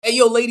Hey,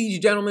 yo, ladies,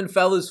 gentlemen,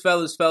 fellas,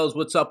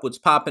 what's up? What's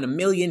poppin'? $1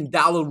 million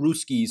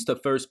Rooskies to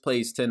first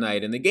place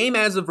tonight. And the game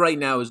as of right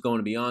now is going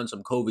to be on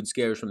some COVID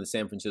scares from the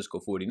San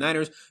Francisco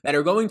 49ers that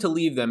are going to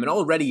leave them an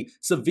already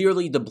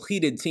severely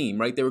depleted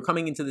team, right? They were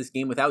coming into this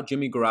game without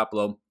Jimmy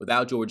Garoppolo,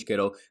 without George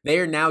Kittle. They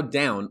are now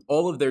down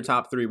all of their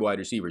top three wide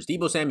receivers.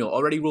 Deebo Samuel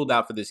already ruled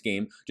out for this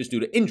game just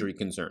due to injury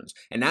concerns.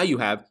 And now you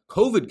have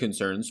COVID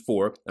concerns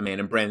for a man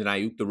in Brandon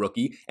Ayuk, the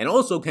rookie, and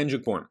also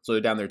Kendrick Bourne. So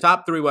they're down their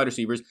top three wide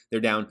receivers. They're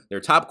down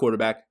their top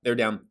quarterback. They're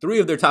down three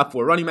of their top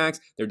four running backs.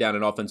 They're down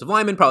an offensive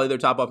lineman, probably their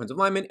top offensive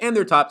lineman, and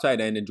their top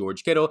tight end in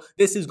George Kittle.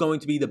 This is going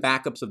to be the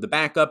backups of the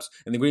backups,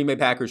 and the Green Bay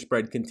Packers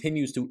spread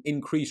continues to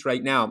increase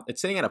right now.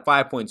 It's sitting at a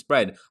 5-point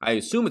spread. I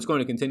assume it's going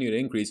to continue to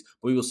increase,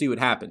 but we will see what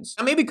happens.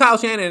 Now, maybe Kyle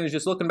Shanahan is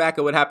just looking back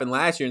at what happened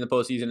last year in the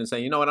postseason and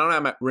saying, you know what, I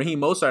don't have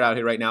Raheem Mostert out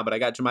here right now, but I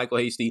got JaMychal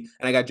Hasty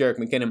and I got Jerick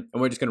McKinnon,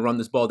 and we're just going to run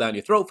this ball down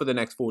your throat for the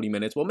next 40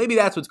 minutes. Well, maybe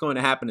that's what's going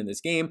to happen in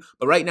this game,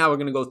 but right now we're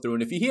going to go through,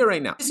 and if you hear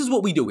right now, this is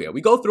what we do here.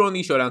 We go through on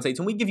these showdown states,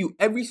 and we give you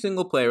every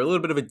single player a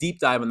little bit of a deep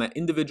dive on that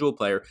individual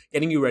player,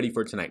 getting you ready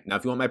for tonight. Now,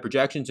 if you want my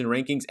projections and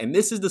rankings, and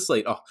this is the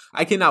slate,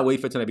 I cannot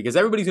wait for tonight because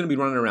everybody's going to be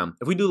running around.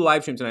 If we do the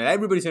live stream tonight,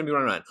 everybody's going to be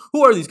running around.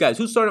 Who are these guys?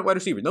 Who's starting at wide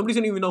receiver? Nobody's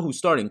going to even know who's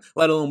starting,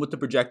 let alone what to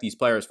project these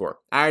players for.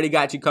 I already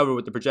got you covered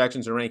with the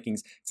projections and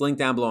rankings. It's linked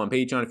down below on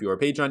Patreon. If you are a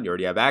patron, you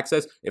already have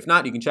access. If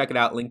not, you can check it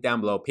out. Link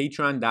down below,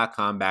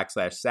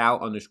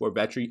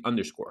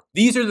 patreon.com/Sal_Vetri_.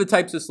 These are the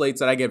types of slates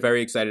that I get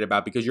very excited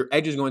about because your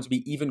edge is going to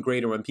be even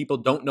greater when people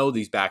don't know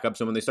these backups,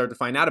 and when they start to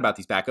find out about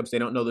these backups, they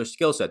don't know their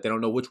skill set. They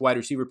don't know which wide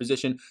receiver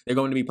position they're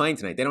going to be playing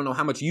tonight. They don't know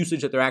how much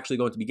usage that they're actually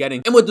going to be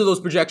getting. And what do those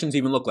projections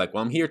even look like?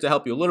 Well, I'm here to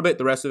help you a little bit.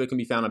 The rest of it can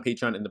be found on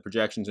Patreon in the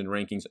projections and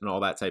rankings and all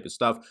that type of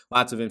stuff.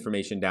 Lots of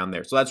information down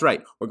there. So that's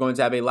right. We're going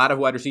to have a lot of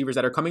wide receivers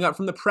that are coming up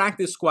from the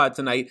practice squad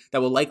tonight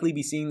that will likely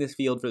be seeing this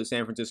field for the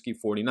San Francisco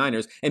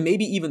 49ers and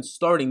maybe even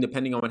starting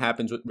depending on what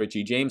happens with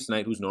Richie James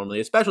tonight, who's normally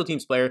a special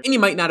teams player. And you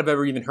might not have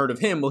ever even heard of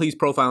him. Well, he's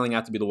profiling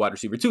out to be the wide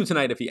receiver 2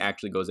 tonight if he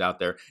actually goes out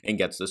there and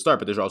gets the start.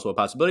 But there's also a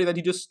possibility that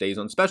he just stays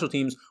on special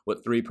teams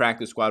with 3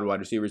 practice squad wide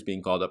receivers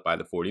being called up by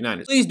the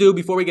 49ers. Please do,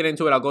 before we get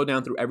into it, I'll go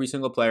down through every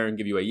single player and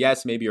give you a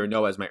yes, maybe, or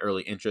no as my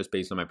early interest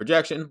based on my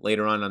projection.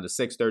 Later on the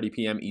 6:30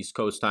 p.m. East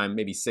Coast time,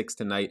 maybe 6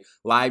 tonight,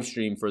 live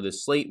stream for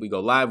this slate. We go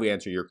live, we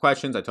answer your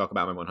questions. I talk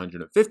about my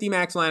 150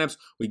 max lineups.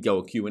 We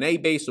go Q&A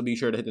based, so be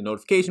sure to hit the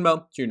notification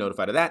bell so you're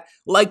notified of that.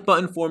 Like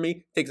button for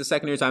me, takes a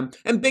second of your time.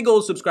 And big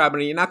old subscribe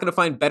button. You're not going to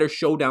find better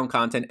Showdown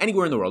content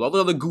anywhere in the world. All the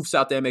other goofs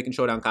out there making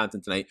Showdown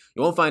content tonight,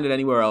 you won't find it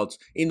anywhere else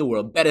in the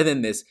world better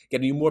than this,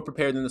 getting you more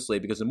prepared than the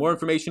slate, because the more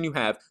information you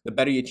have, the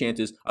better your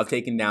chances of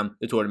taking down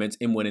the tournaments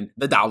and winning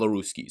the dollar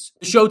Rooskies.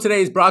 The show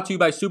today is brought to you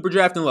by Super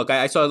Draft. And look,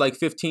 I saw like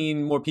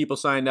 15 more people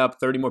signed up,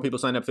 30 more people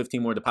signed up,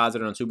 15 more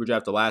deposited on Super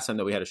Draft the last time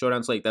that we had a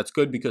showdown slate. That's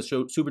good because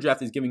Super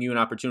Draft is giving you an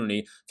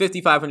opportunity.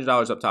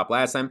 $5,500 up top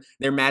last time.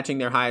 They're matching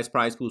their highest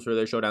prize pools for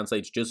their showdown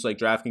slates, just like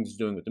Draftkings is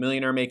doing with the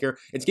Millionaire Maker.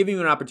 It's giving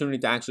you an opportunity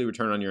to actually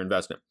return on your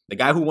investment. The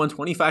guy who won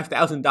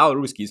 $25,000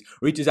 Rooskies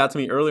reaches out to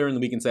me earlier in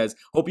the week and says,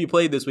 hope you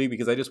played this week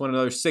because I just won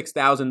another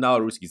 $6,000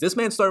 Rooskies. This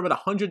man started with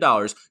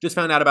 $100, just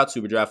found out about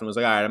Super Draft and was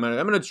like, all right, I'm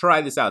gonna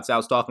try this out.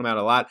 Sal's talking about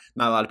it a lot.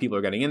 Not a lot of people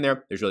are getting in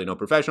there. There's really no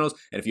professionals.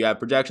 And if you have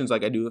projections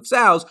like I do with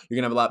Sal's, you're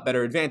going to have a lot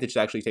better advantage to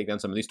actually take down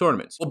some of these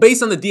tournaments. Well,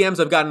 based on the DMs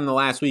I've gotten in the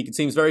last week, it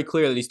seems very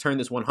clear that he's turned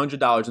this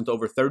 $100 into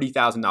over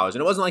 $30,000. And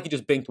it wasn't like he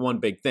just banked one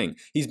big thing.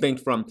 He's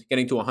banked from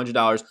getting to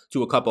 $100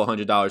 to a couple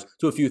 $100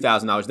 to a few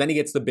 $1,000s. Then he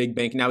gets the big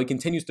bank. Now he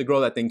continues to grow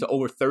that thing to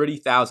over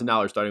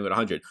 $30,000 starting with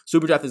 $100.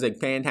 Super Draft is a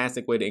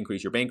fantastic way to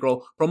increase your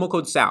bankroll. Promo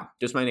code SAL,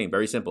 just my name,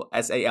 very simple,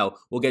 SAL,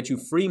 will get you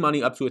free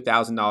money up to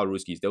 $1,000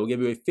 Rooskies. They will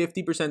give you a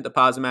 50%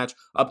 deposit match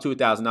up to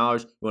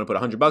 $1,000. You want to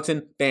put $100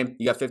 in, bam,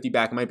 you got 50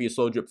 back. It might be a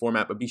slow drip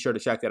format, but be sure to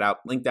check that out.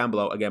 Link down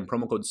below. Again,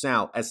 promo code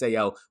SAL,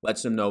 S-A-L,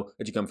 lets them know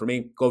that you come from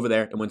me. Go over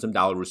there and win some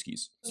dollar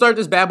Rooskies. Start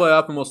this bad boy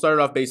up, and we'll start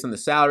it off based on the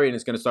salary, and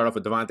it's going to start off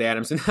with Davante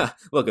Adams. And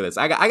look at this.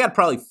 I got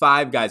probably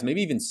 5 guys,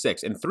 maybe even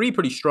 6, and 3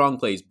 pretty strong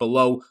plays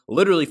below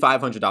literally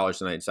 $500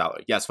 tonight in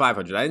salary. Yes,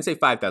 500. I didn't say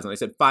 5,000. I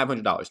said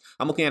 $500.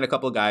 I'm looking at a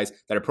couple of guys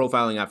that are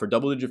profiling out for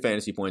double-digit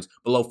fantasy points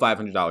below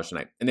 $500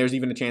 tonight. And there's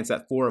even a chance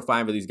that 4 or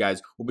 5 of these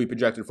guys will be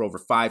projected for over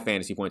 5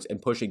 fantasy points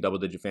and pushing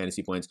double-digit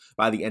fantasy points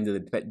by the end of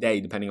the day,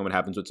 depending on what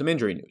happens with some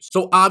injury news.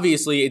 So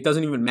obviously, it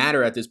doesn't even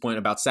matter at this point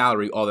about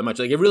salary all that much.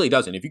 Like, it really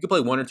doesn't. If you could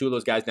play 1 or 2 of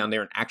those guys down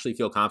there and actually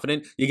feel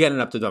confident, you're getting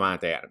up to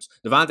Davante Adams.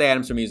 Davante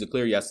Adams for me is a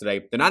clear yes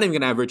today. They're not even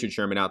going to have Richard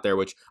Sherman out there,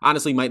 which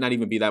honestly might not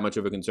even be that much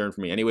of a concern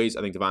for me anyways.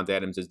 I think Davante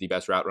Adams is the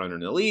best route runner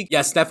in the league.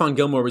 Yes, Stephon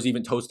Gilmore was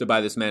even toasted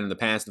by this man in the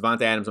past.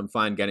 Davante Adams, I'm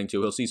fine getting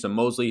to. He'll see some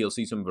Mosley. He'll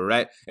see some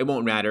Verrett. It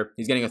won't matter.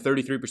 He's getting a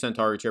 33%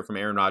 target share from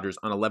Aaron Rodgers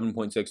on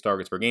 11.6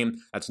 targets per game.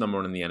 That's number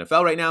 1 in the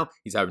NFL right now.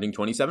 He's averaging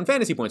 27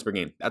 fantasy points per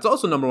game. That's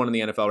also number 1 in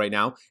the NFL right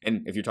now.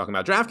 And if you're talking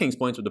about Draftkings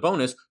points with the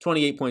bonus,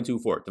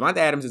 28.24. Davante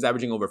Adams is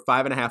averaging over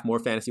 5.5 more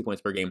fantasy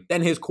points per game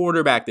than his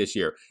quarterback this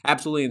year.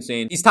 Absolutely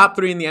insane. He's top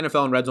 3 in the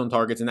NFL in red zone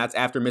targets, and that's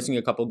after missing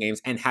a couple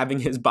games and having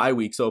his bye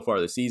week so far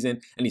this season.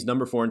 And he's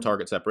number 4 in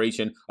target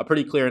separation. A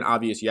pretty clear and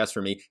obvious yes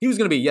for me. He was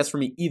going to be a yes for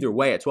me either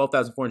way at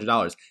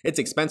 $12,400. It's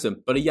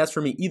expensive, but a yes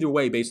for me either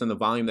way based on the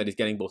volume that he's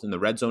getting both in the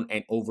red zone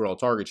and overall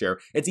target share.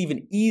 It's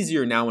even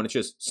easier now when it's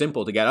just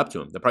simple to get up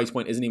to him. The price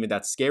point isn't even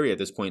that scary at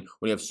this point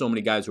when you have so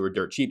many guys who are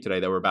dirt cheap today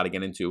that we're about to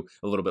get into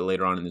a little bit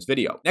later on in this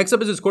video. Next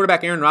up is his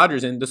quarterback Aaron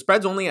Rodgers, and the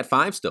spread's only at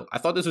 5 still. I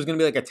thought this was going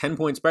to be like a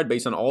 10-point spread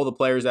based on all the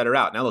players that are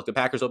out. Now look, the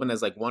Packers open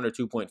as like 1 or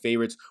 2 point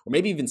favorites, or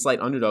maybe even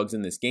slight underdogs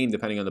in this game,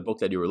 depending on the book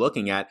that you were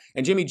looking at.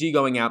 And Jimmy G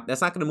going out,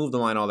 that's not going to move the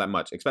line all that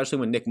much, especially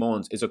when Nick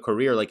Mullins is a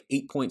career like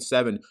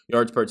 8.7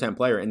 yards per attempt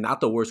player and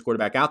not the worst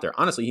quarterback out there.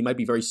 Honestly, he might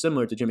be very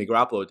similar to Jimmy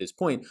Garoppolo at this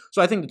point,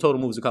 so I think the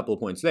total moves a couple of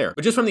points there.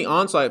 But just from the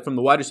onslaught, from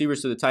the wide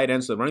receivers to the tight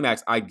ends to the running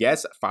backs, I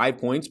guess 5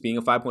 points, being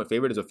a 5-point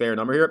favorite, is a fair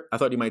number here. I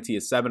thought you might see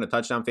a 7, a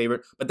touchdown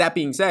favorite. But that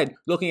being said,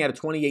 looking at a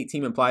 28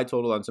 team implied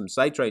total on some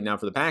sites right now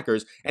for the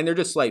Packers, and they're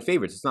just slight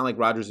favorites. It's not like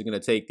Rodgers is going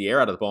to take the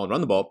air out of the ball and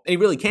run the ball. And he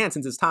really can't,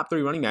 since his top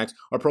 3 running backs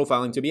are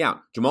profiling to be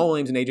out. Jamal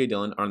Williams and A.J.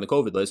 Dillon are on the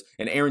COVID list,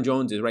 and Aaron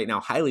Jones is right now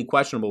highly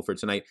questionable for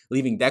tonight,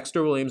 leaving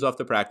Dexter Williams off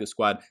the practice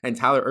squad and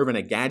Tyler Ervin,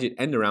 a gadget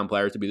end-around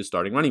player, to be the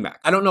starting running back.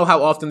 I don't know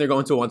how often they're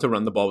going to want to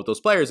run the ball with those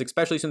players,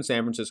 especially since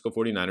San Francisco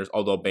 49ers,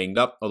 although banged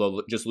up,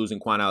 although just losing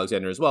Quan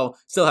Alexander as well,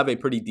 still have a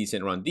pretty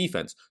decent run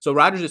defense. So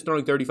Rodgers is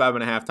throwing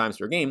 35.5 times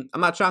per game.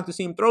 I'm not shocked to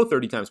see him throw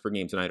 30 times per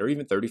game tonight, or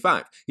even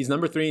 35. He's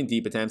number 3 in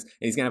deep attempts, and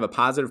he's going to have a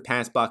positive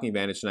pass blocking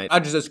advantage tonight.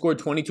 Rodgers has scored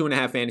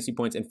 22.5 fantasy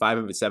points in 5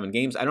 of his 7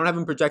 games. I don't have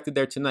him projected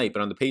there tonight,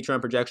 but on the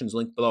Patreon projections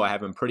linked below, I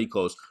have him pretty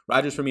close.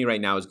 Rodgers for me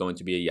right now is going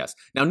to be a yes.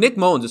 Now, Nick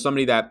Mullins is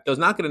somebody that does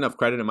not get enough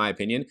credit in my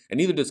opinion, and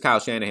neither does Kyle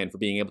Shanahan for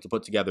being able to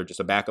put together just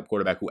a backup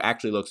quarterback who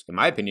actually looks, in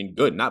my opinion,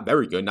 good. Not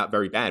very good, not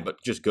very bad,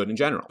 but just good in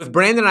general. With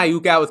Brandon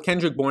Ayuk out, with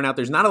Kendrick Bourne out,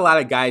 there's not a lot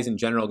of guys in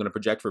general going to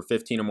project for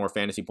 15 or more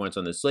fantasy points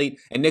on this slate,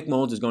 and Nick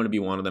Mullins is going to be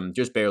one of them,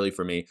 just barely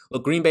for me.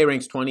 Look, Green Bay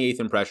ranks 28th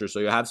in pressure, so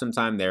you'll have some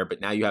time there,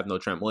 but now you have no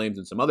Trent Williams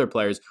and some other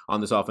players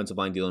on this offensive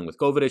line dealing with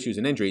COVID issues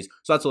and injuries,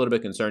 so that's a little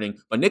bit concerning.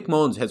 But Nick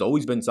Mullins has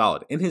always been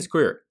solid in his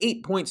career.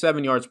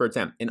 8.7 yards per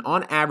attempt. An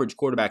on average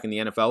quarterback in the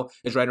NFL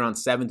is right around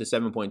 7 to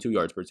 7.2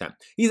 yards per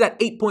attempt. He's at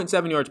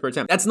 8.7 yards per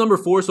attempt. That's number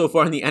 4 so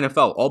far in the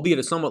NFL, albeit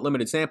a somewhat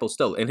limited sample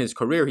still. In his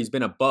career, he's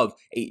been above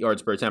 8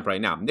 yards per attempt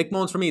right now. Nick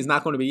Mullins for me is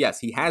not going to be yes.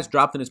 He has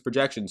dropped in his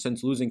projection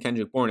since losing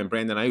Kendrick Bourne and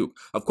Brandon Ayuk.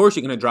 Of course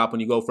you're going to drop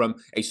when you go from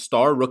a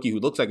star rookie who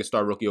looks like a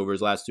star rookie over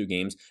his last 2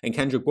 games and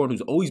Kendrick Bourne,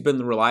 who's always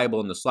been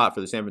reliable in the slot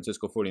for the San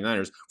Francisco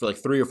 49ers for like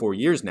 3 or 4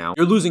 years now.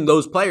 You're losing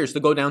those players to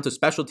go down to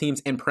special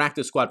teams and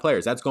practice squad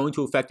players. That's going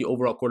to affect the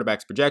overall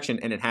quarterback's projection,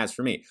 and it has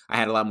for me. I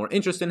had a lot more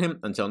interest in him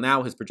until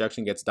now. His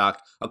projection gets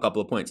docked a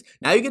couple of points.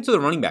 Now you get to the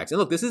running backs, and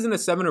look, this isn't a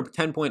 7 or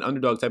 10 point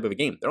underdog type of a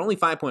game. They're only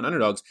 5-point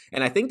underdogs,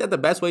 and I think that the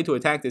best way to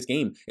attack this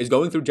game is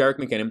going through Jerick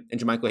McKinnon and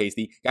JaMychal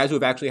Hasty, guys who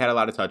have actually had a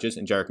lot of touches,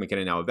 and Jerick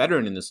McKinnon now a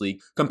veteran in this league,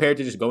 compared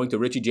to just going to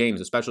Richie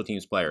James, a special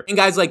teams player, and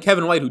guys like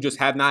Kevin White, who just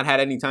have not had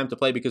any time to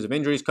play because of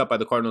injuries, cut by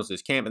the Cardinals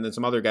this camp, and then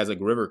some other guys like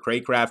River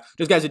Craycraft,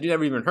 just guys that you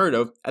never even heard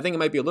of. I think it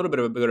might be a little bit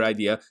of a better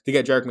idea to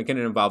get Jerick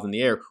McKinnon involved in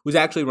the air, who's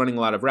actually running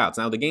a lot of routes.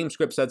 Now, the game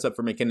script sets up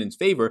for McKinnon's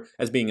favor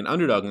as being an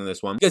underdog in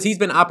this one, because he's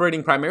been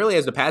operating primarily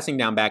as the passing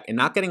down back and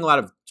not getting a lot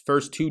of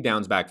first 2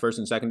 downs back, first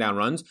and second down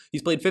runs.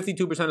 He's played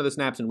 52% of the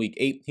snaps in week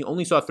 8. He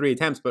only saw 3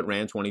 attempts, but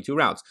ran 22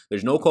 routes.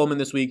 There's no Coleman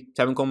this week.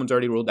 Tevin Coleman's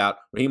already ruled out.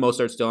 Raheem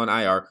Mostert's still on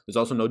IR. There's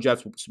also no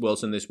Jeff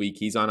Wilson this week.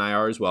 He's on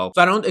IR as well.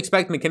 So I don't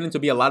expect McKinnon to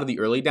be a lot of the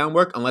early down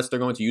work unless they're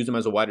going to use him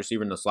as a wide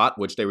receiver in the slot,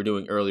 which they were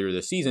doing earlier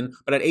this season.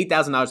 But at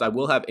 $8,000, I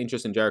will have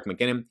interest in Jerick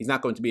McKinnon. He's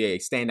not going to be a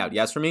standout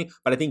yes for me,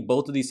 but I think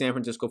both of these San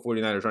Francisco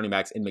 49ers running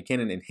backs in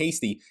McKinnon and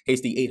Hasty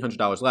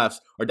 $800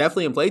 left, are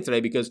definitely in play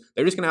today because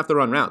they're just going to have to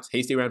run routes.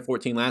 Hasty ran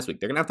 14 last week.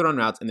 They're going to have to run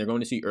routes, and they're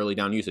going to see early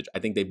down usage. I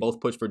think they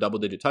both push for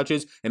double-digit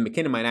touches, and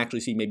McKinnon might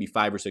actually see maybe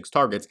 5 or 6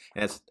 targets,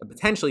 and that's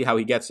potentially how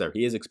he gets there.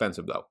 He is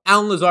expensive, though.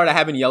 Allen Lazard, I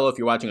have in yellow if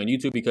you're watching on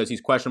YouTube because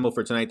he's questionable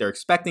for tonight. They're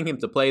expecting him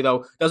to play,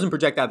 though. Doesn't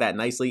project out that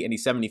nicely, and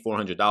he's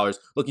 $7,400.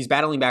 Look, he's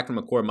battling back from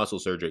a core muscle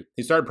surgery.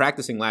 He started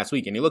practicing last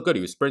week, and he looked good.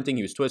 He was sprinting,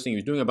 he was twisting, he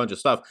was doing a bunch of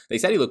stuff. They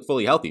said he looked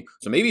fully healthy,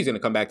 so maybe he's going to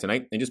come back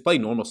tonight and just play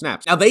normal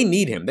snaps. Now, they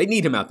need him. They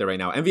need him out there right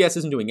now. MVS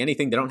isn't doing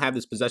anything. They don't have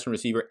this possession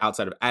receiver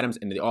outside of Adams,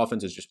 and the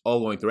offense is just all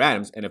going through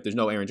Adams, and if there's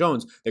no Aaron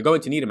Jones, they're going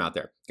to need him out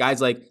there.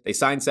 Guys like, they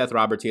signed Seth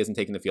Roberts, he hasn't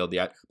taken the field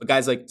yet, but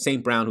guys like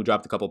St. Brown, who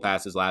dropped a couple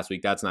passes last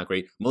week, that's not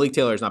great. Malik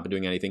Taylor has not been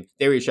doing anything.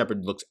 Darius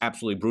Shepard looks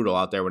absolutely brutal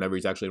out there whenever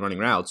he's actually running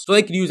routes. So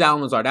they could use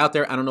Allen Lazard out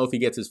there. I don't know if he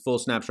gets his full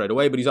snaps right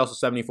away, but he's also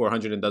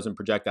 $7,400 and doesn't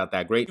project out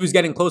that great. He was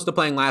getting close to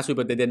playing last week,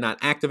 but they did not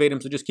activate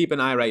him, so just keep an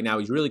eye right now.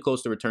 He's really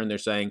close to return, they're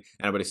saying,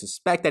 and I would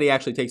suspect that he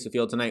actually takes the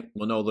field tonight.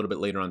 We'll know a little bit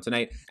later on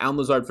tonight. Allen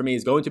Lazard for me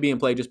is going to be in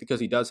play just because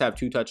he does have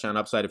 2 touchdown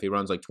upside if he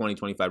runs like 20,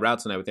 25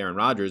 routes tonight with Aaron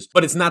Rodgers,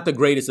 but it's not the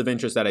greatest of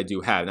interest that I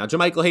do have. Now,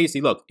 JaMychal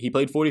Hasty, look, he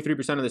played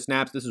 43% of the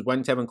snaps. This is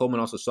when Tevin Coleman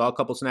also saw a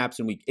couple snaps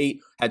in week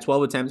 8, had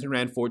 12 attempts and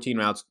ran 14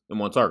 routes and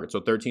 1 target, so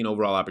 13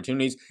 overall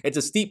opportunities. It's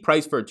a steep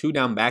price for a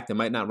 2-down back that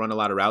might not run a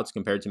lot of routes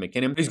compared to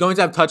McKinnon. He's going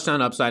to have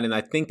touchdown upside, and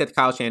I think that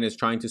Kyle Shanahan is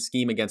trying to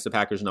scheme against the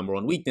Packers' number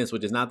 1 weakness,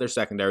 which is not their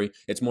secondary.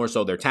 It's more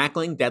so their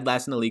tackling. Dead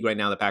last in the league right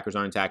now, the Packers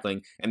aren't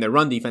tackling, and their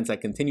run defense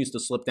that continues to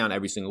slip down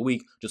every single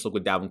week. Just look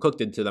what Dalvin Cook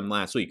did to them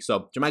last week.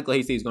 So JaMychal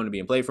Hasty is going to be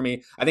in play for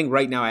me. I think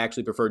right now I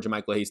actually prefer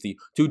JaMychal Hasty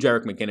to Jerick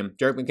Jerick McKinnon.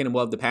 Jerick McKinnon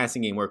will have the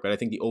passing game work, but I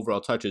think the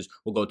overall touches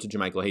will go to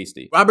JaMychal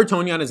Hasty. Robert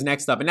Tonyan is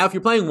next up. And now if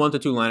you're playing 1 to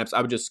 2 lineups,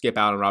 I would just skip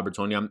out on Robert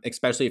Tonyan,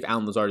 especially if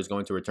Allen Lazard is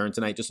going to return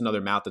tonight. Just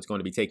another mouth that's going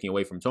to be taking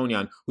away from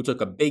Tonyan, who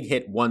took a big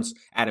hit once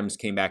Adams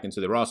came back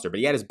into the roster. But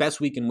he had his best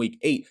week in week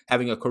 8,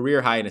 having a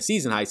career high and a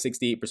season high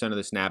 68% of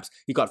the snaps.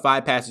 He caught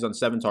 5 passes on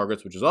 7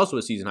 targets, which is also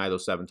a season high,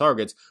 those 7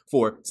 targets,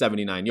 for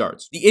 79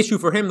 yards. The issue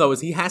for him, though,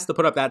 is he has to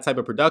put up that type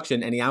of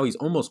production, and now he's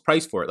almost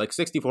priced for it. Like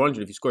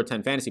 $6,400 if you score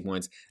 10 fantasy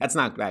points, that's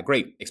not that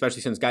great,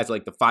 especially since guys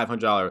like the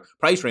 $500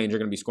 price range are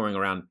going to be scoring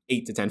around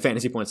 8 to 10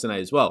 fantasy points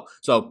tonight as well.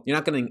 So you're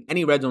not getting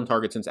any red zone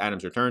targets since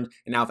Adams returned,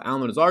 and now if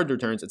Allen Lazard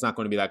returns, it's not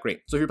going to be that great.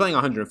 So if you're playing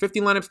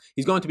 150 lineups,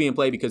 he's going to be in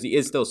play because he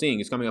is still seeing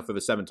he's coming off of a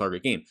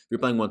 7-target game. If you're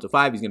playing 1 to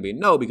 5, he's going to be a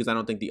no, because I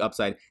don't think the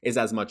upside is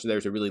as much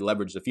there to really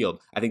leverage the field.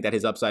 I think that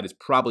his upside is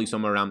probably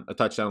somewhere around a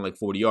touchdown, like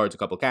 40 yards, a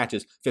couple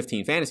catches,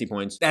 15 fantasy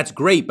points. That's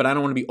great, but I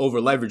don't want to be over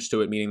leveraged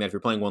to it, meaning that if you're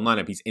playing one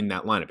lineup, he's in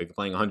that lineup. If you're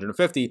playing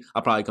 150,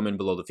 I'll probably come in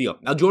below the field.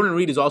 Now, Jordan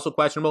Reed is also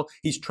questionable.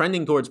 He's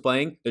trending towards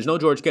playing. There's no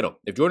George Kittle.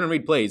 If Jordan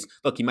Reed plays,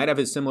 look, he might have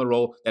his similar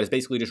role that is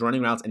basically just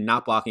running routes and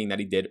not blocking that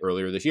he did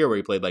earlier this year, where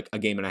he played like a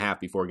game and a half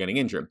before getting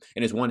injured.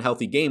 In his one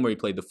healthy game where he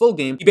played the full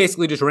game, he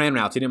basically just ran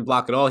routes. He didn't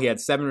block at all. He had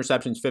 7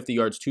 receptions, 50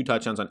 yards, 2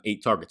 touchdowns on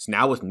 8 targets.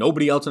 Now, with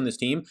nobody else on this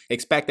team,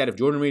 expect that if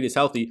Jordan Reed is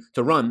healthy,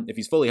 to run, if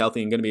he's fully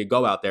healthy and going to be a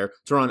go out there,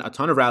 to run a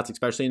ton of routes,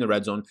 especially in the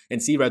red zone,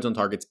 and see red zone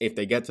targets if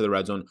they get to the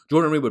red zone.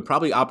 Jordan Reed would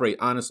probably operate,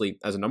 honestly,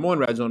 as a number 1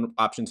 red zone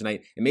option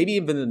tonight, and maybe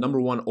even the number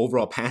 1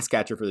 overall pass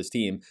catcher for this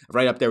team,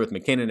 right up there with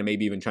McKinnon and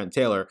maybe even Trent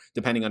Taylor,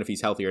 depending on if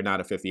he's healthy or not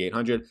at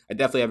 5,800. I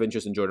definitely have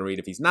interest in Jordan Reed.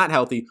 If he's not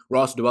healthy,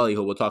 Ross Dwelley,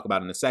 who we'll talk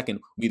about in a second,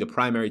 will be the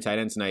primary tight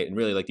end tonight, and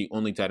really like the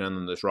only tight end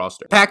on this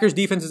roster. Packers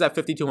defense is at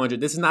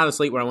 5,200. This is not a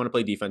slate where I want to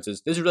play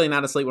defenses. This is really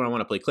not a slate where I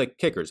want to play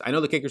kickers. I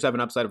know the kickers have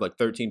an upside of like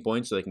 13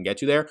 points, so they can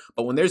get you there,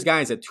 but when there's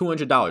guys at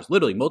 $200,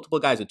 literally multiple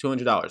guys at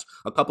 $200,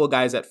 a couple of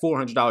guys at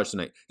 $400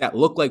 tonight that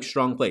look like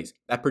strong plays,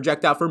 that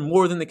project out for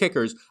more than the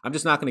kickers, I'm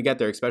just not going to get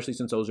there, especially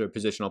since those are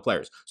positional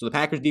players. So the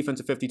Packers defense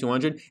at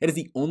 5,200, it is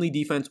the only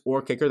defense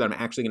or kicker that I'm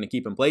actually going to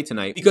keep in play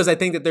tonight, because I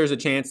think that there's a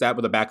chance that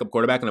with a backup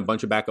quarterback and a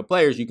bunch of backup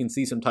players, you can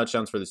see some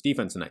touchdowns for this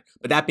defense tonight.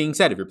 But that being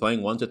said, if you're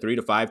playing 1 to 3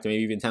 to 5 to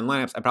maybe even 10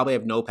 lineups, I probably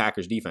have no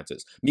Packers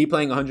defenses. Me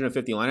playing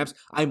 150 lineups,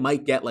 I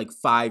might get like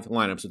 5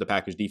 lineups with the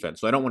Packers defense.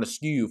 So I don't want to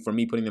skew you from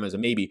me putting them as a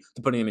maybe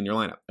to putting them in your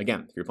lineup.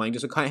 Again, if you're playing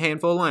just a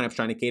handful of lineups,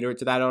 trying to cater it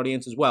to that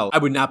audience as well, I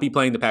would not be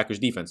playing the Packers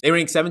defense. They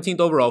rank 17th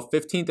overall,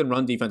 15th in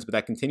run defense, but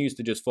that continues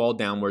to just fall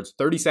downwards.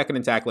 32nd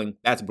in tackling,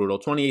 that's brutal.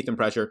 28th in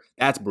pressure,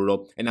 that's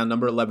brutal. And now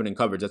number 11 in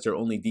coverage, that's their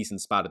only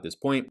decent spot at this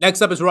point.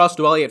 Next up is Ross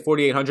Dwelley at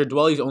 4,800.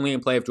 Dwelley's only in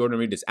play if Jordan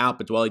Reed is out,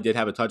 but Dwelley did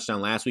have a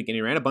touchdown last week, and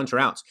he ran a bunch of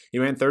routes. He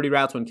ran 30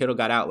 routes when Kittle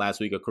got out last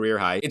week, a career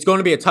high. It's going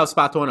to be a tough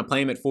spot to want to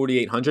play him at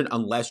 4,800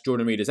 unless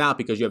Jordan Reed is out,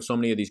 because you have so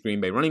many of these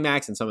Green Bay running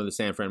backs and some of the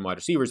San Fran wide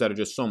receivers that are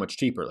just so much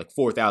cheaper, like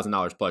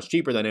 $4,000 plus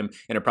cheaper than him,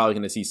 and are probably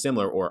going to see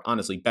similar or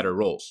honestly better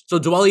roles. So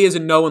Dwelley is a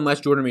no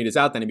unless Jordan Reed is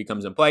out, then he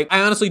becomes in play.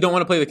 I honestly don't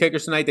want to play the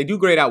kickers tonight. They do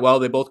grade out well.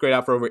 They both grade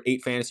out for over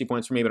 8 fantasy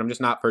points for me, but I'm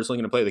just not personally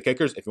going to play the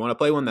kickers. If you want to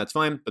play one, that's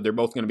fine, but they're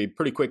both going to be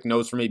pretty quick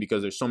no's for me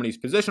because there's so many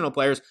positional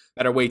players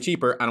that are way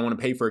cheaper. I don't want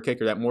to pay for a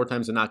kicker that more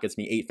times than not gets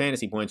me 8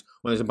 fantasy points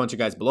when there's a bunch of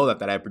guys below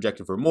that I have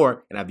projected for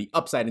more and have the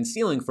upside and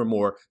ceiling for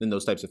more than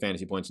those types of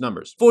fantasy points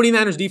numbers.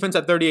 49ers defense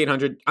at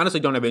 3,800. Honestly,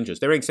 don't have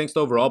interest. They rank 6th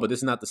overall, but this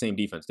is not the same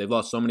defense. They've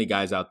lost so many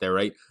guys out there,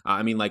 right?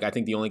 I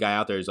think the only guy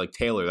out there is like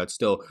Taylor. That's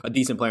still a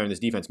decent player in this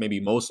defense, maybe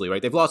mostly,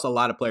 right? They've lost a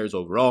lot of players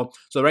overall.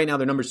 So right now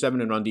they're number 7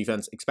 in run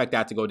defense. Expect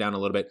that to go down a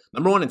little bit.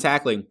 Number 1 in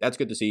tackling. That's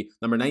good to see.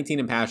 Number 19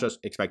 in pass rush.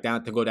 Expect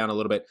that to go down a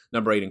little bit.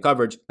 Number 8 in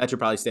coverage. That should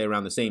probably stay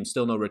around the same.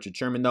 Still no Richard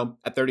Sherman though.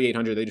 At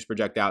 3,800, they just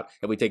project out.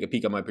 If we take a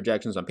peek at my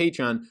projections on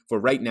Patreon, for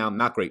right now,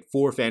 not great.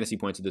 4 fantasy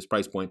points at this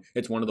price point.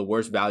 It's one of the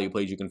worst value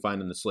plays you can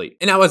find on the slate.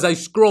 And now as I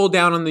scroll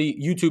down on the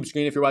YouTube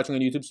screen, if you're watching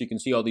on YouTube, so you can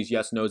see all these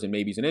yes, no's, and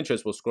maybes and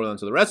interests, we'll scroll down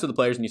to the rest of the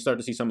players and you start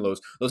to see some of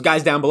those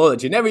guys down below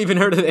that you never even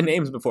heard of their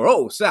names before.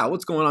 Oh, Sal,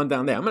 what's going on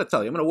down there? I'm going to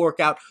tell you. I'm going to work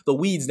out the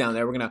weeds down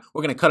there. We're going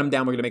to cut them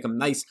down. We're going to make them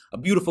nice, a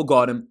beautiful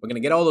garden. We're going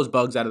to get all those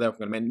bugs out of there. We're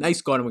going to make a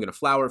nice garden. We're going to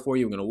flower it for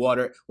you. We're going to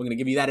water it. We're going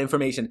to give you that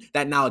information,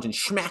 that knowledge, and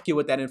smack you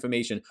with that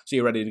information so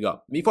you're ready to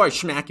go. Before I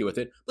smack you with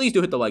it, please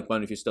do hit the like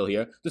button if you're still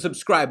here. The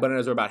subscribe button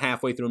as we're about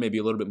halfway through, maybe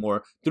a little bit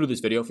more through this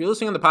video. If you're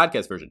listening on the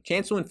podcast version,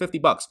 chance to win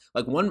 $50.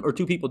 Like 1 or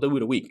 2 people do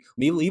it a week.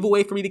 Leave a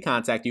way for me to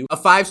contact you. A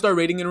 5-star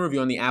rating and a review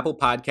on the Apple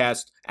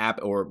Podcast app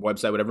or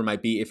website, whatever it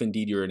might be, if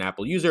indeed you're an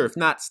Apple user. If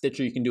not,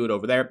 Stitcher, you can do it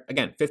over there.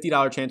 Again,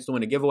 $50 chance to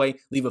win a giveaway.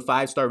 Leave a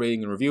 5-star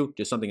rating and review.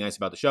 Just something nice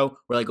about the show.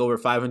 We're like over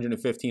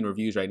 515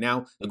 reviews right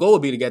now. The goal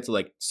would be to get to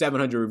like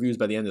 700 reviews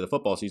by the end of the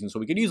football season, so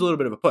we could use a little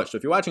bit of a push. So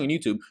if you're watching on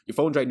YouTube, your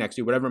phone's right next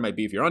to you, whatever it might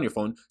be. If you're on your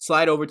phone,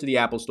 slide over to the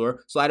Apple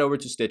Store, slide over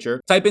to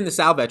Stitcher, type in the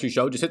Sal Vetri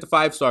Show, just hit the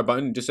 5-star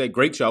button, and just say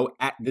great show.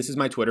 This is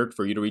my Twitter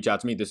for you to reach out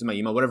to me. This is my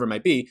email, whatever it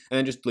might be, and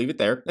then just leave it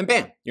there. And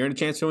bam, you're in a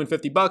chance to win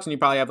 $50, and you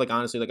probably have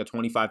honestly a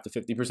 25 to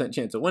 50%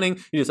 chance of winning.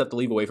 You just have to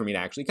leave a way for me to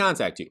actually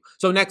contact you.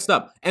 So next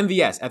up,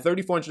 MVS at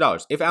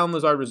 $3,400. If Allen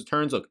Lazard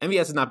returns, look, MVS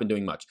has not been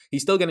doing much.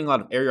 He's still getting a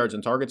lot of air yards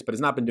and targets, but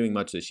has not been doing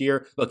much this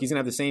year. Look, he's gonna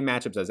have the same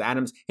matchups as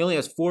Adams. He only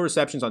has 4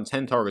 receptions on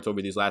 10 targets targets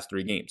over these last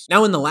 3 games.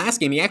 Now, in the last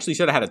game, he actually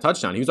should have had a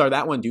touchdown. He was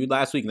that one dude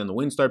last week, and then the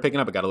wind started picking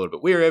up. It got a little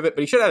bit weary of it,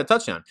 but he should have had a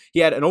touchdown. He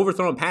had an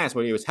overthrown pass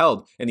where he was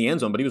held in the end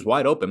zone, but he was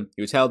wide open.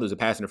 He was held. There was a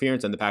pass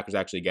interference, and the Packers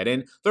actually get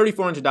in.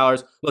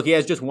 $3,400. Look, he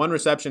has just 1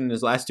 reception in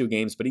his last 2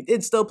 games, but he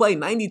did still play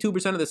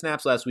 92% of the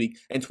snaps last week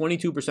and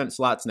 22%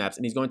 slot snaps,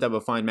 and he's going to have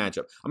a fine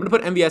matchup. I'm going to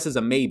put MVS as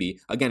a maybe.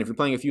 Again, if you're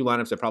playing a few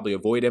lineups, I'd probably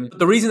avoid him. But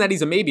the reason that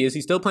he's a maybe is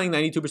he's still playing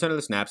 92% of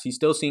the snaps. He's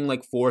still seeing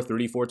like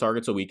 34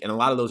 targets a week, and a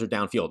lot of those are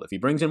downfield. If he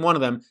brings in one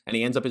of them and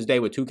he ends up his day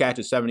with 2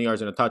 catches, 70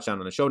 yards, and a touchdown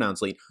on a showdown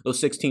slate, those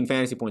 16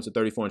 fantasy points at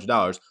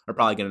 $3,400 are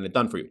probably getting it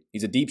done for you.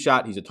 He's a deep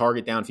shot. He's a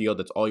target downfield.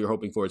 That's all you're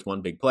hoping for is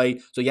one big play.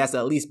 So he has to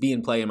at least be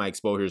in play in my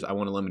exposures. I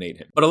want to eliminate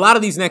him. But a lot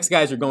of these next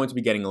guys are going to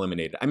be getting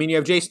eliminated. I mean, you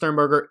have Jay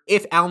Sternberger.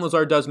 If Allen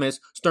Lazard does miss,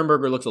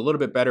 Sternberger looks a little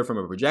bit better from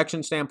a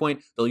projection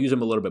standpoint. They'll use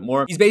him a little bit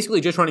more. He's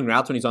basically just running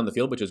routes when he's on the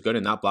field, which is good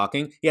and not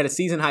blocking. He had a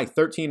season high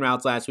 13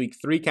 routes last week,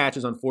 3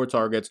 catches on 4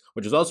 targets,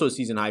 which is also a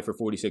season high for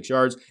 46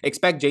 yards.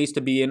 Expect Jace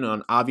to be in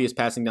on obvious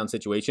passing down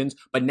situations,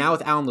 but now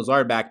with Allen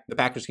Lazard back, the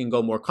Packers can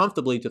go more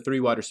comfortably to 3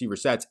 wide receiver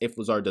sets if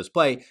Lazard does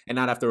play and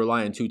not have to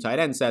rely on 2 tight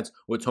end sets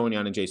with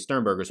Tonyan and Jay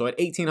Sternberger. So at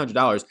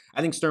 $1,800,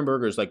 I think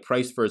Sternberger is like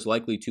priced for his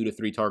likely 2 to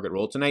 3 target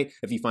role tonight.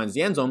 If he finds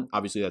the end zone,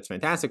 obviously that's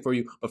fantastic for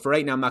you, but for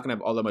right now, I'm not going to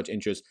have all that much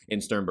interest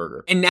in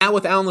Sternberger. And now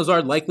with Allen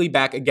Lazard likely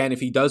back again, if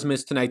he does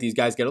miss tonight, these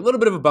guys get a little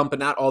bit of a bump, but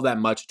not all that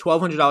much.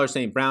 $1,200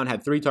 St. Brown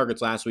had 3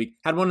 targets last week,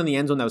 had one in the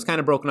end zone that was kind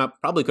of broken up,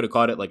 probably could have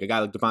caught it, like a guy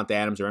like Devontae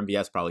Adams or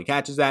MVS probably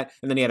catches that,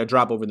 and then he had a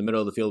drop over the middle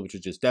of the field, which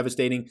was just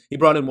devastating. He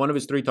brought in one of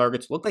his 3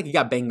 targets, looked like he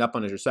got banged up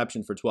on his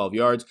reception for 12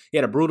 yards. He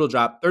had a brutal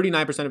drop.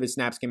 39% of his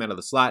snaps came out of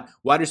the slot.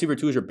 Wide receiver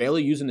 2s are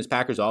barely using this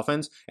Packers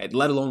offense,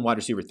 let alone wide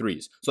receiver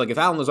 3s. So like if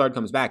Allen Lazard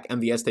comes back,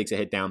 MVS takes a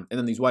hit down, and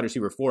then these wide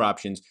receiver 4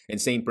 options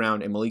and St.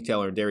 Brown and Malik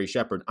Taylor and Darius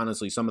Shepard,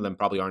 honestly, some of them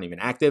probably aren't even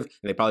active,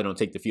 and they probably don't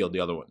take the field, the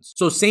other ones.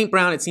 So St.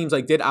 Brown, it seems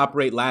like, did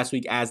operate last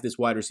week as this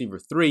wide receiver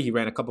 3. He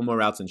ran a couple more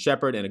routes than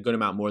Shepard and a good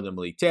amount more than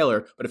Malik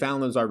Taylor, but if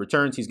Allen Lazard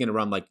returns, he's going to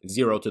run like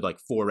 0 to like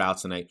 4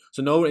 routes tonight.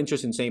 So no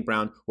interest in St.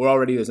 Brown, who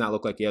already does not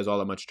look like he has all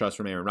that much trust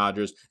from Aaron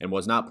Rodgers and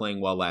was not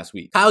playing well last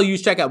week. Kyle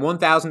Juszczyk at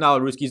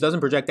 $1,000 Rooskies doesn't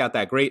project out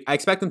that great. I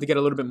expect him to get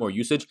a little bit more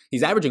usage.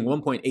 He's averaging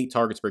 1.8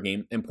 targets per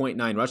game and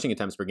 0.9 rushing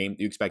attempts per game.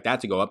 You expect that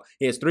to go up.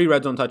 He has 3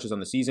 red zone touches on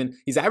the season.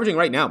 He's averaging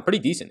right now pretty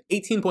decent,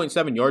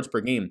 18.7 yards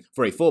per game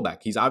for a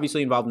fullback. He's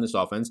obviously involved in this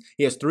offense.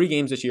 He has 3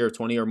 games this year of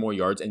 20 or more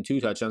yards and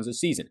 2 touchdowns this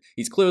season.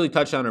 He's clearly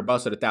touchdown or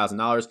bust at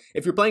 $1,000.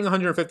 If you're playing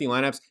 150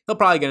 lineups, he'll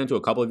probably get into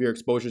a couple of your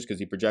exposures because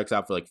he projects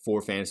out for like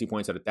 4 fantasy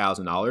points at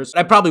 $1,000.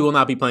 I probably will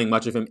not be playing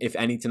much of him, if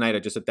any, tonight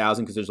at just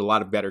 1,000 because there's a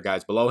lot of better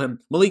guys below him.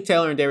 Malik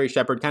Taylor and Darius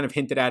Shepard kind of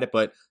hinted at it,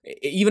 but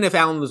even if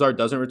Allen Lazard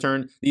doesn't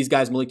return, these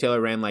guys, Malik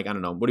Taylor ran like, I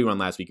don't know, what did he run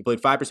last week? He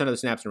played 5% of the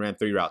snaps and ran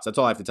 3 routes. That's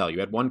all I have to tell you. He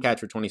had 1 catch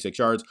for 26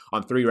 yards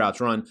on 3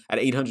 routes run at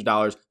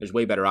 $800. There's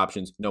way better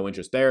options. No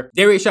interest there.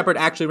 Darius Shepard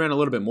actually ran a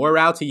little bit more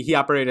routes. He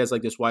operated as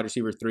like this wide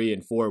receiver 3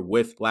 and 4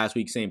 with last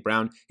week's St.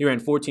 Brown. He ran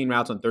 14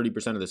 routes on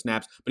 30% of the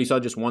snaps, but he saw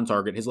just 1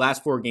 target. His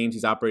last 4 games,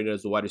 he's operated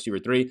as the wide receiver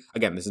 3.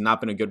 Again, this has not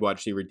been a good wide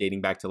receiver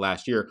dating back to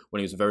last year when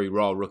he was a very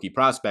raw rookie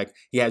prospect.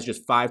 He has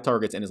just 5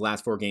 targets in his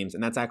last 4 games,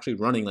 and that's actually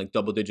running like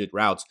double-digit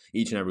routes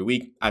each and every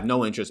week. I have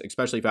no interest,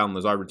 especially if Allen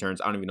Lazard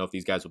returns. I don't even know if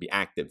these guys will be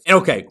active. And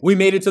okay, we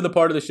made it to the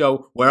part of the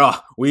show where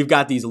we've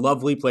got these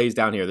lovely plays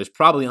down here. There's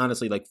probably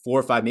honestly like 4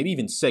 or 5, maybe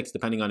even 6,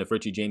 depending on if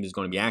Richie James is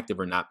going to be active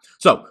or not.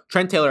 So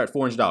Trent Taylor at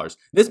 $400.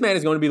 This man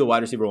is going to be the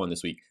wide receiver 1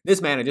 this week.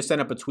 This man, I just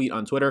sent up a tweet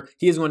on Twitter.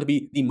 He is going to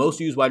be the most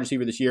used wide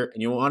receiver this year.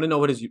 And you want to know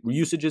what his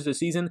usage is this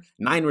season?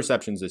 9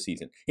 receptions this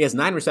season. He has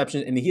 9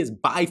 receptions, and he is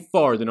by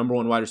far the number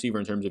 1 wide receiver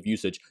in terms of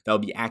usage that will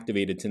be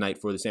activated tonight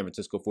for the San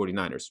Francisco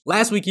 49ers.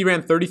 Last week, he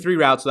ran 33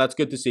 routes, so that's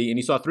good to see. And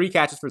he saw 3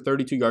 catches for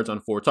 32 yards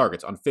on 4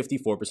 targets on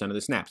 54% of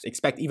the snaps.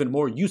 Expect even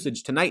more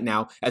usage tonight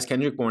now as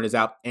Kendrick Bourne is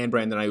out and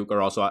Brandon Ayuk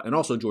are also out, and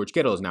also George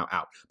Kittle is now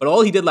out. But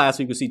all he did last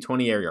week was see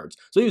 20 air yards.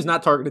 So he was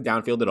not targeted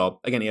downfield at all.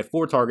 Again, he had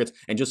 4 targets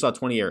and just saw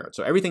 20 air yards.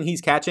 So everything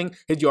he's catching,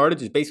 his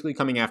yardage is basically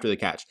coming after the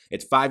catch.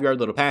 It's 5-yard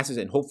little passes,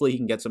 and hopefully he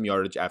can get some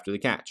yardage after the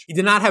catch. He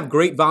did not have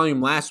great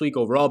volume last week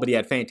overall, but he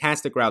had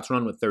fantastic routes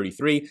run with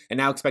 33, and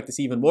now expect to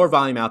see even more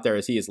volume out there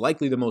as he is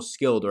likely the most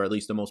skilled, or at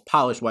least the most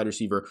polished wide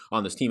receiver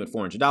on this team at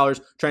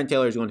 $400. Trent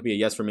Taylor is going to be a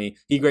yes for me.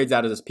 He grades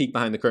out as his peak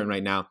behind the curtain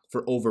right now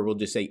for over, we'll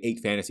just say 8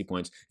 fantasy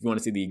points. If you want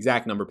to see the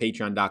exact number,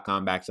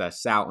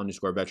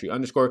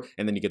 patreon.com/Sal_Vetri_,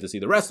 and then you get to see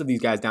the rest of these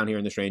guys down here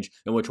in this range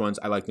and which ones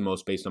I like the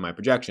most based on my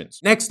projections.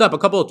 Next up, a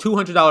couple of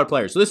 $200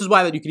 players. So this is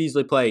why that you could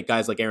easily play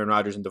guys like Aaron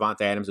Rodgers and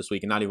Devontae Adams this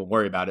week and not even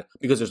worry about it,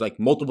 because there's like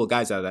multiple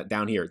guys out of that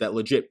down here that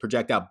legit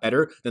project out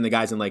better than the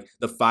guys in like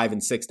the $5,000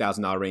 and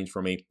 $6,000 range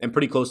for me, and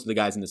pretty close to the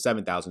guys in the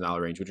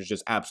 $7,000 range, which is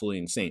just absolutely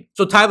insane.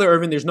 So Tyler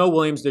Ervin, there's no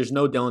Williams, there's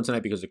no Dillon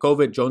tonight because of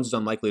COVID. Jones is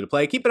unlikely to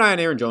play. Keep an eye on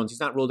Aaron Jones. He's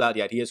not ruled out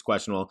yet. He is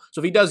questionable.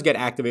 So if he does get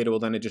activated, well,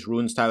 then it just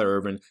ruins Tyler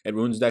Ervin, it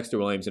ruins Dexter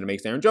Williams, and it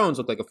makes Aaron Jones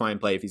look like a fine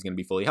play if he's going to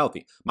be fully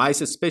healthy. My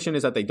suspicion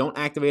is that they don't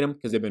activate him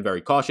because they've been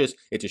very cautious.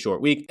 It's a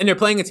short week, and they're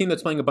playing a team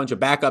that's playing a bunch of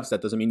backups.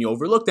 That doesn't mean you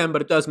overlook them,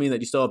 but it does mean that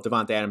you still have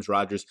Devontae Adams,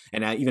 Rodgers,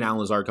 and even Allen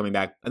Lazard coming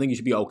back. I think you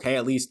should be okay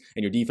at least,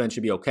 and your defense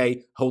should be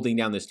okay holding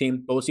down this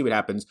team, but we'll see what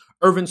happens.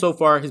 Irvin so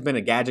far has been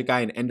a gadget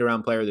guy and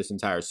end-around player this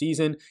entire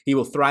season. He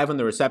will thrive on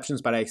the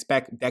receptions, but I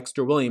expect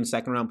Dexter Williams,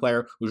 second-round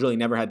player, who's really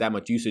never had that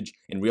much usage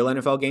in real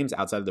NFL games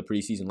outside of the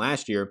preseason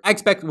last year. I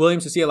expect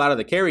Williams to see a lot of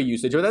the carry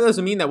usage, but that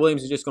doesn't mean that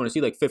Williams is just going to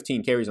see like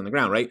 15 carries on the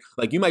ground, right?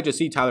 Like you might just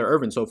see Tyler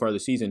Ervin so far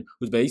this season,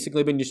 who's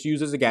basically been just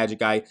used as a gadget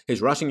guy.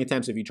 His rushing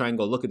attempts, if you try and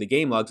go look at the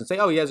game logs and say,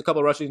 oh, he has a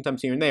couple of rushing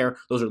attempts here and there,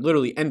 those are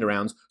literally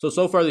end-arounds.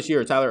 So far this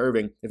year, Tyler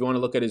Ervin, if you want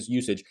to look at his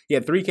usage, he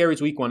had 3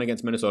 carries week 1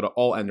 against Minnesota,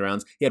 all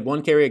end-arounds. He had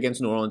 1 carry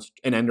against New Orleans,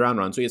 an end-around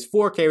run. So he has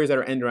 4 carries that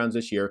are end-arounds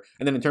this year.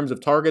 And then in terms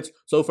of targets,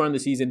 so far in the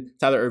season,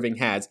 Tyler Ervin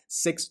has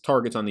 6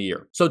 targets on the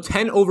year. So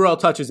 10 overall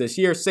touches this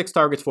year, 6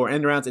 targets, 4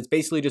 end-arounds. It's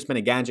basically just been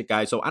a gadget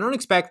guy. So I don't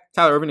expect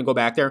Tyler Ervin to go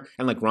back there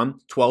and like run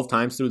 12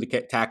 times through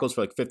the tackles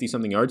for like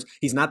 50-something yards.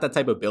 He's not that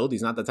type of build.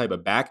 He's not that type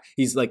of back.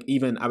 He's like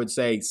even, I would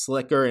say,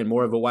 slicker and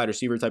more of a wide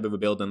receiver type of a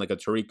build than like a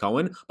Tariq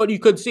Cohen. But you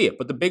could see it.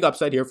 But the big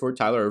upside here for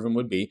Tyler Ervin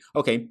would be,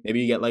 okay,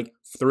 maybe you get like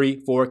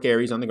 3-4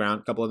 carries on the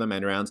ground, a couple of them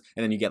end rounds,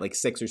 and then you get like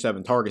 6 or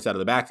 7 targets out of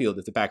the backfield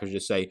if the Packers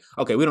just say,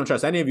 okay, we don't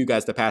trust any of you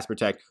guys to pass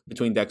protect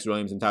between Dexter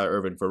Williams and Tyler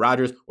Ervin for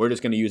Rodgers. We're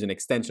just going to use an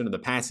extension of the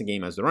passing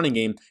game as the running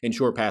game, and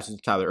short passes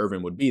to Tyler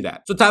Ervin would be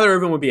that. So Tyler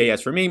Ervin would be a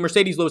yes for me.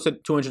 Mercedes Lewis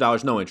at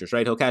 $200, no interest,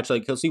 right?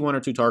 He'll see 1 or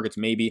 2 targets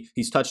maybe.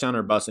 He's touchdown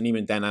or bust, and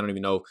even then, I don't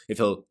even know if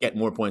he'll get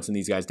more points than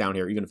these guys down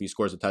here, even if he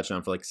scores a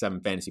touchdown for like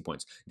 7 fantasy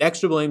points.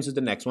 Dexter Williams is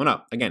the next one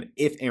up. Again,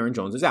 if Aaron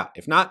Jones is out.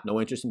 If not, no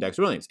interest in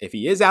Dexter Williams. If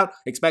he is out,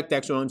 expect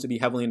Dexter Williams to be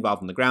heavily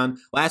involved on the ground.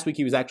 Last week,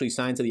 he was actually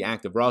signed to the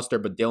active roster,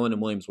 but Dillon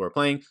and Williams were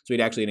playing, so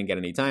he actually didn't get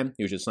any time.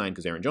 He was just signed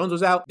because Aaron Jones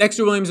was out.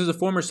 Dexter Williams is a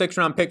former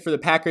 6th-round pick for the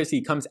Packers.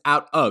 He's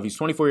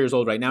 24 years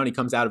old right now, and he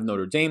comes out of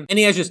Notre Dame, and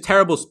he has just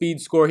terrible speed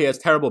score. He has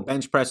terrible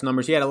bench press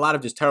numbers. He had a lot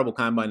of just terrible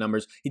combine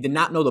numbers. He did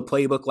not know the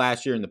playbook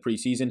last year in the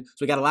preseason,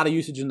 so he got a lot of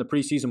usage in the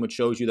preseason, which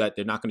shows you that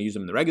they're not going to use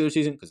him in the regular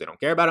season because they don't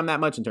care about him that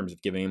much in terms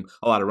of giving him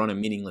a lot of run and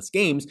meaningless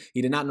games.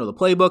 He did not know the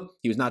playbook.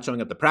 He was not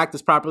showing up to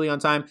practice properly on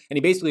time, and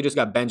he basically just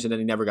got benched and then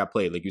he never got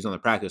played. Like he was on the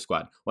practice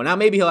squad. Well, now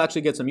maybe he'll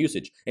actually get some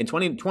usage. In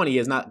 2020, he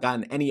has not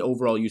gotten any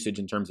overall usage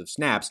in terms of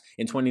snaps.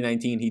 In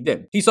 2019, he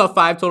did. He saw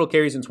 5 total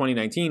carries in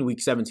 2019. Week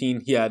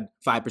 17, he had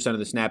 5% of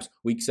the snaps.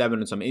 Week 7,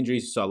 and some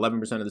injuries, he saw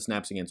 11% of the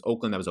snaps against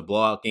Oakland. That was a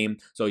blowout game.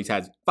 So he's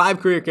had 5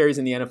 career carries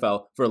in the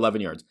NFL for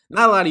 11 yards.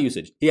 Not a lot of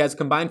usage. He has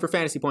combined for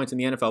fantasy points in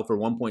the NFL for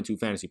 1.2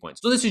 fantasy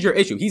points. So this is your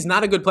issue. He's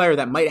not a good player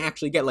that might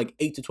actually get like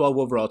 8 to 12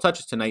 overall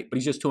touches tonight, but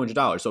he's just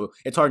 $200. So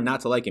it's hard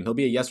not to like him. He'll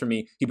be a yes for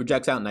me. He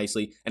projects out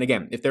nicely. And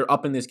again, if they're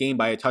up in this game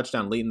by a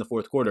touchdown late in the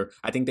 4th quarter,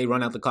 I think they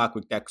run out the clock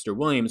with Dexter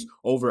Williams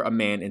over a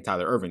man in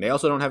Tyler Ervin. They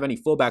also don't have any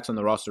fullbacks on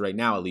the roster right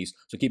now, at least.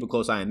 So keep a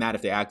close eye on that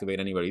if they activate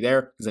anybody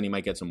there, because then you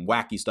might get some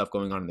wacky stuff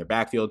going on in their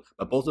backfield.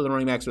 But both of the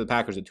running backs for the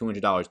Packers at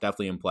 $200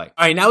 definitely in play.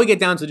 All right, now we get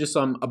down to just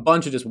a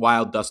bunch of just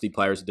wild, dusty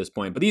players at this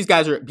point. But these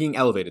guys are being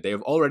elevated. They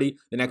have already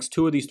the next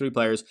 2 of these 3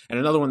 players, and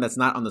another one that's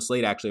not on the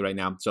slate actually right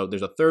now. So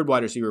there's a 3rd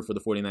wide receiver for the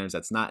 49ers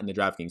that's not in the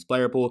Draftkings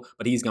player pool,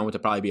 but he's going to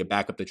probably be a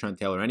backup to Trent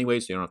Taylor anyway,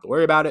 so you don't have to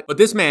worry about it. But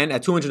this man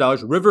at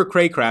 $200, River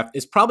Craycraft,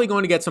 is probably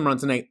going to get some run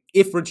tonight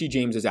if Richie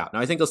James is out. Now,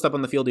 I think he'll step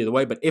on the field either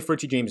way, but if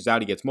Richie James is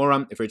out, he gets more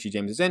run. If Richie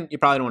James is in, you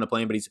probably don't want to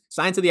play him, but he's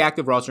signed to the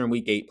active roster in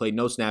week 8, played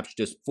no snaps,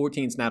 just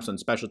 14 snaps on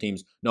special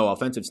teams, no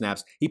offensive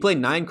snaps. He played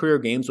 9 career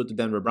games with the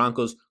Denver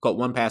Broncos, caught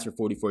 1 pass for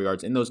 44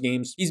 yards in those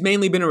games. He's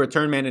mainly been a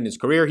return man in his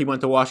career. He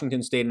went to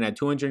Washington State and had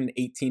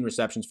 218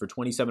 receptions for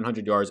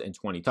 2,700 yards and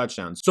 20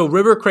 touchdowns. So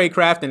River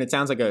Craycraft, and it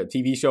sounds like a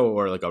TV show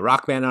or like a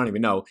rock band, I don't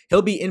even know.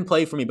 He'll be in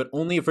play for me, but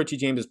only if Richie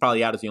James is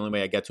probably out is the only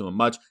way I get to him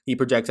much. He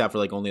projects out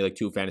for only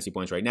 2 fantasy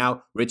points right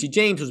now. Richie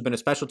James, who's been a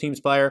special teams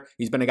player,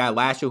 he's been a guy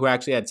last year who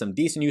actually had some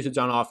decent usage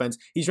on offense.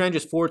 He's ran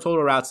just 4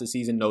 total routes this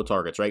season, no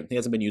targets, right? He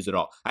hasn't been used at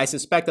all. I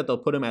suspect that they'll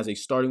put him as a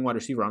starting wide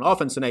receiver on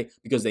offense tonight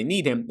because they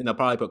need him, and they'll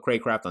probably put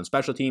Craycraft on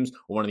special teams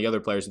or one of the other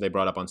players that they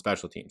brought up on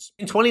special teams.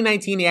 In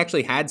 2019, he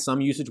actually had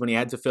some usage when he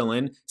had to fill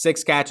in.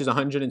 6 catches,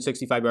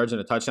 165 yards,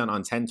 and a touchdown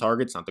on 10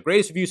 targets. Not the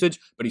greatest of usage,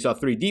 but he saw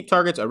 3 deep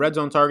targets, a red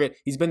zone target.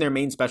 He's been their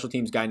main special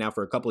teams guy now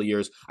for a couple of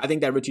years. I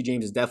think that Richie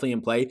James is definitely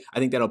in play. I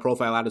think that'll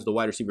profile out as the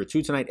wide receiver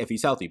 2 tonight if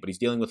he's healthy, but he's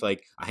dealing with a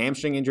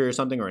hamstring injury or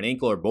something, or an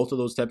ankle, or both of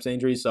those types of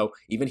injuries, so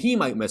even he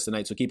might miss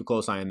tonight, so keep a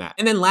close eye on that.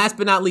 And then last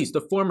but not least,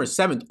 the former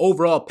 7th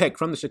overall pick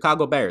from the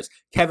Chicago Bears,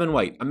 Kevin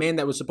White, a man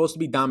that was supposed to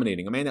be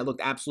dominating, a man that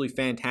looked absolutely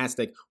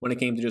fantastic when it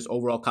came to just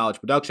overall college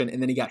production,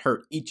 and then he got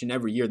hurt each and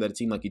every year that it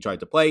seemed like he tried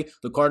to play.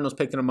 The Cardinals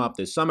picked him up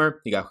this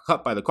summer. He got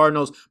cut by the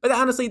Cardinals, but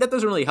honestly, that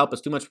doesn't really help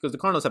us too much because the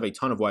Cardinals have a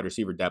ton of wide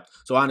receiver depth,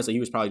 so honestly, he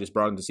was probably just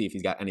brought in to see if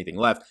he's got anything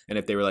left, and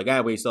if they were like,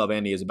 we still have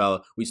Andy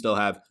Isabella, we still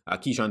have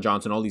Keyshawn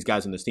Johnson, all these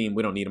guys on this team,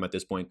 we don't need him at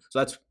this point, so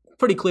that's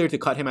pretty clear to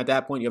cut him at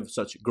that point. You have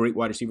such great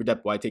wide receiver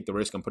depth. Why take the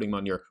risk on putting him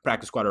on your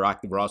practice squad or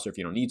active roster if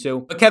you don't need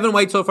to? But Kevin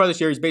White so far this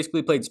year, he's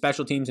basically played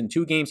special teams in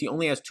 2 games. He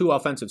only has 2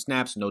 offensive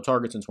snaps, no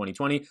targets in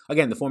 2020.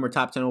 Again, the former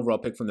top 10 overall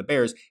pick from the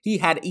Bears. He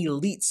had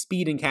elite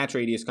speed and catch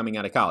radius coming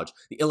out of college.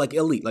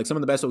 Elite, like some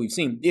of the best that we've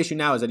seen. The issue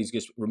now is that he's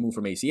just removed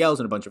from ACLs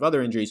and a bunch of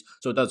other injuries,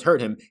 so it does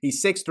hurt him. He's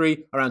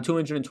 6'3", around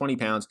 220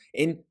 pounds.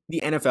 In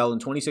the NFL, in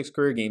 26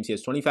 career games, he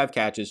has 25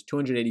 catches,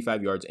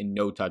 285 yards, and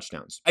no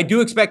touchdowns. I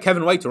do expect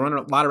Kevin White to run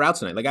a lot of routes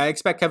tonight. I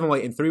expect Kevin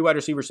White in 3 wide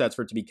receiver sets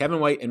for it to be Kevin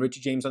White and Richie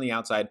James on the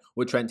outside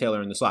with Trent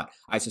Taylor in the slot.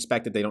 I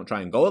suspect that they don't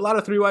try and go a lot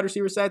of 3 wide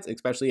receiver sets,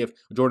 especially if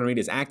Jordan Reed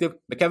is active.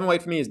 But Kevin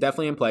White for me is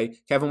definitely in play.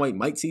 Kevin White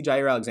might see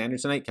Jair Alexander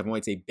tonight. Kevin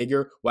White's a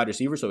bigger wide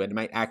receiver, so it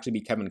might actually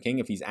be Kevin King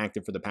if he's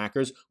active for the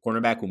Packers,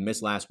 cornerback who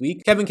missed last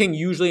week. Kevin King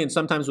usually and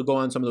sometimes will go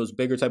on some of those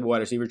bigger type of wide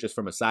receivers just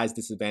from a size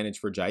disadvantage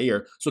for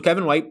Jair. So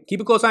Kevin White, keep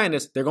a close eye on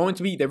this. They've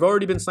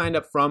already been signed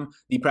up from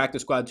the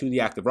practice squad to the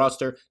active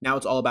roster. Now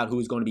it's all about who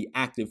is going to be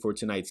active for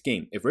tonight's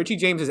game. If Richie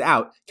James is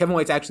out, Kevin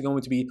White's actually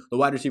going to be the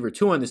wide receiver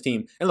 2 on this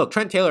team. And look,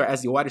 Trent Taylor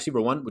as the wide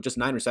receiver 1 with just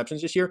 9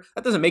 receptions this year,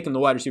 that doesn't make him the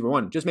wide receiver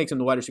 1. It just makes him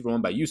the wide receiver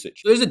 1 by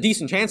usage. So there's a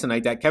decent chance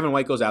tonight that Kevin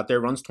White goes out there,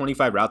 runs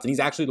 25 routes, and he's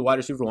actually the wide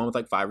receiver 1 with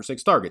like 5 or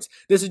 6 targets.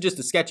 This is just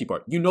the sketchy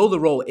part. You know the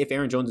role if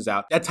Aaron Jones is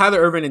out that Tyler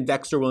Ervin and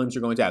Dexter Williams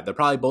are going to have. They'll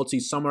probably both see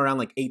somewhere around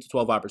like 8 to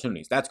 12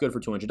 opportunities. That's good for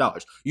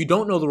 $200. You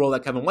don't know the role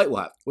that Kevin White will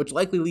have, which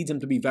likely leads him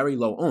to be very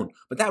low owned.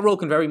 But that role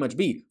can very much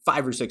be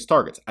 5 or 6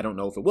 targets. I don't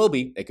know if it will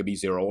be. It could be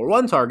 0 or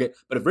 1 target.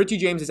 But if Richie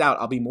James is out,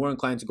 I'll be more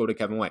inclined to go to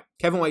Kevin White.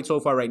 Kevin White so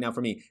far right now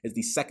for me is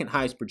the second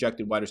highest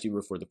projected wide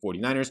receiver for the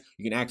 49ers.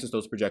 You can access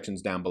those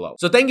projections down below.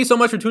 So thank you so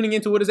much for tuning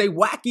into what is a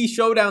wacky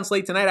showdown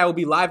slate tonight. I will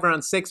be live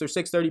around 6 or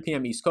 6:30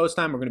 p.m. East Coast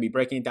time. We're going to be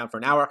breaking it down for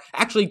an hour.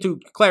 Actually, to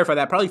clarify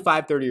that, probably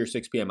 5:30 or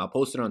 6 p.m. I'll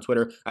post it on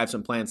Twitter. I have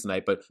some plans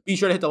tonight, but be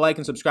sure to hit the like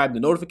and subscribe. The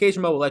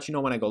notification bell will let you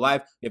know when I go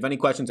live. If you have any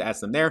questions,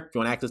 ask them there. If you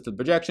want access to the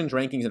projections,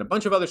 rankings, and a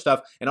bunch of other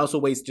stuff, and also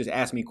ways to just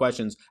ask me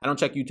questions. I don't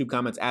check YouTube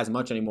comments as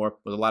much anymore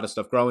with a lot of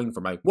stuff growing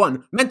for my,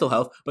 1, mental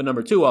health, but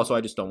number 2, also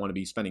I just don't want to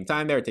be spending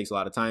time there. It takes a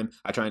lot of time.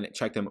 I try and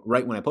check them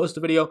right when I post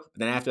the video, but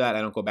then after that,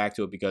 I don't go back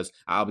to it because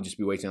I'll just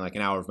be wasting like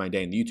an hour of my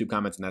day in the YouTube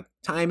comments, and that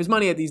time is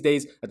money at these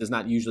days. That does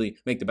not usually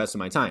make the best of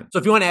my time. So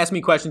if you want to ask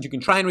me questions, you can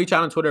try and reach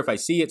out on Twitter if I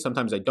see it.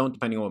 Sometimes I don't,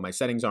 depending on what my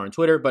settings are on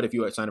Twitter, but if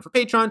you sign up for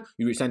Patreon,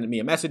 you send me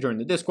a message or in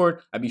the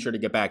Discord, I'd be sure to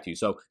get back to you.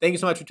 So thank you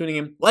so much for tuning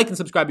in. Like and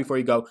subscribe before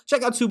you go.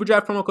 Check out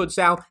SuperDraft, promo code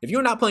SAL. If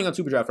you're not playing on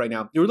SuperDraft right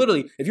now,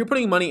 if you're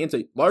putting money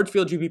into large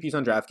field GPPs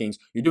on Draftkings,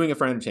 you're doing it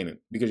for entertainment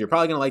because you're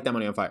probably going to light that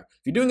money on fire. If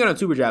you're doing it on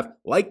SuperDraft,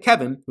 like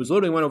Kevin, who's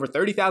literally won over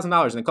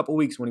 $30,000 in a couple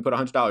weeks when he put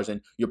 $100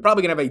 in, you're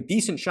probably going to have a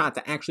decent shot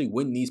to actually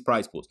win these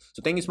prize pools.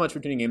 So thank you so much for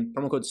tuning in.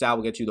 Promo code SAL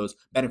will get you those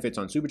benefits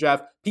on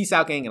SuperDraft. Peace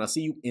out, gang, and I'll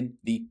see you in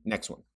the next one.